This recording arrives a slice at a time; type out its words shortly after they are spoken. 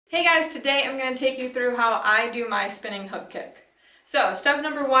Hey guys, today I'm going to take you through how I do my spinning hook kick. So step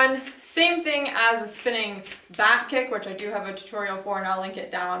number one, same thing as a spinning back kick, which I do have a tutorial for and I'll link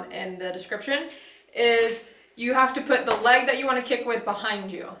it down in the description, is you have to put the leg that you want to kick with behind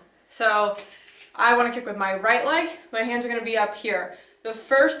you. So I want to kick with my right leg, my hands are going to be up here. The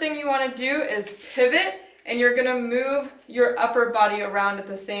first thing you want to do is pivot and you're going to move your upper body around at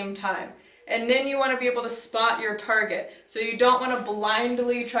the same time. And then you want to be able to spot your target. So you don't want to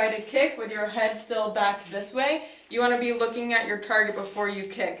blindly try to kick with your head still back this way. You want to be looking at your target before you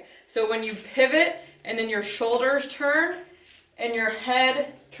kick. So when you pivot and then your shoulders turn and your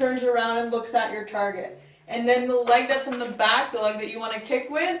head turns around and looks at your target. And then the leg that's in the back, the leg that you want to kick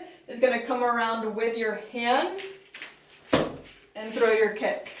with, is going to come around with your hands and throw your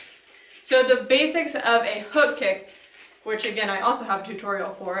kick. So the basics of a hook kick, which again I also have a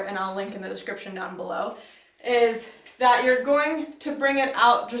tutorial for and I'll link in the description down below, is that you're going to bring it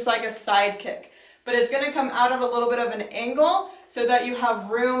out just like a side kick. But it's going to come out of a little bit of an angle so that you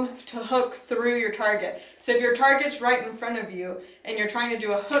have room to hook through your target. So if your target's right in front of you and you're trying to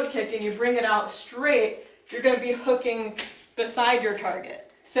do a hook kick and you bring it out straight, you're going to be hooking beside your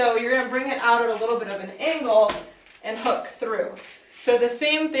target. So you're going to bring it out at a little bit of an angle and hook through. So the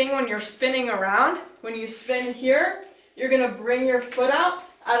same thing when you're spinning around. When you spin here, you're going to bring your foot out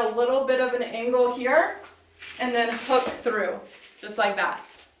at a little bit of an angle here and then hook through, just like that.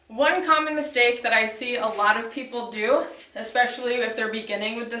 One common mistake that I see a lot of people do, especially if they're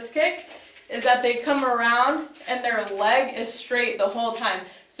beginning with this kick, is that they come around and their leg is straight the whole time.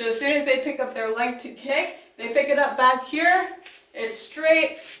 So as soon as they pick up their leg to kick, they pick it up back here, it's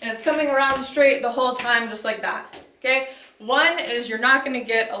straight, and it's coming around straight the whole time, just like that. Okay? One is you're not going to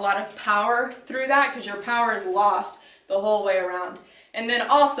get a lot of power through that because your power is lost the whole way around. And then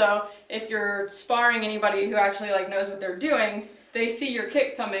also, if you're sparring anybody who actually knows what they're doing, they see your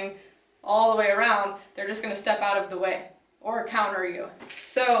kick coming all the way around, they're just going to step out of the way or counter you.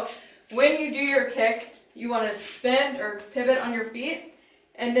 So when you do your kick, you want to spin or pivot on your feet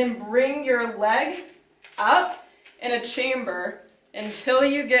and then bring your leg up in a chamber until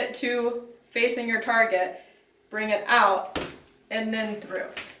you get to facing your target, bring it out, and then through.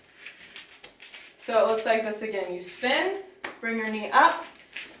 So it looks like this again. You spin, bring your knee up,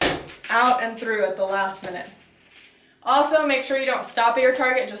 out and through at the last minute. Also, make sure you don't stop at your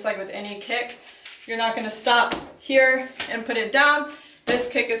target, just like with any kick. You're not going to stop here and put it down. This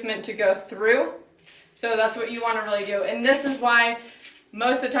kick is meant to go through. So that's what you want to really do. And this is why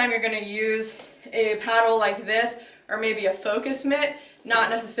most of the time you're going to use a paddle like this or maybe a focus mitt, not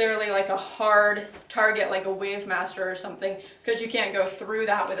necessarily like a hard target like a Wave Master or something, because you can't go through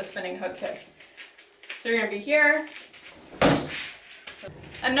that with a spinning hook kick. So you're going to be here.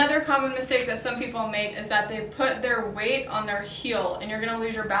 Another common mistake that some people make is that they put their weight on their heel and you're going to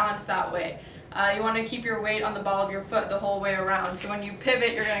lose your balance that way. You want to keep your weight on the ball of your foot the whole way around. So when you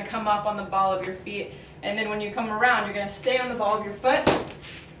pivot, you're going to come up on the ball of your feet, and then when you come around, you're going to stay on the ball of your foot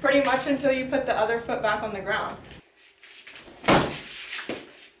pretty much until you put the other foot back on the ground.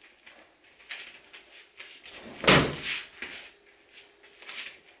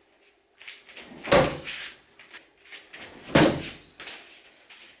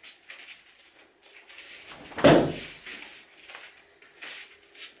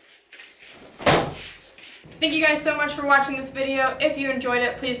 Thank you guys so much for watching this video. If you enjoyed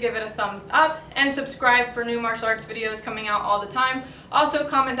it, please give it a thumbs up and subscribe for new martial arts videos coming out all the time. Also,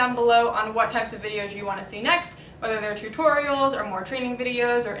 comment down below on what types of videos you want to see next, whether they're tutorials or more training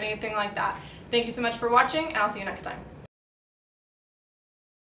videos or anything like that. Thank you so much for watching, and I'll see you next time.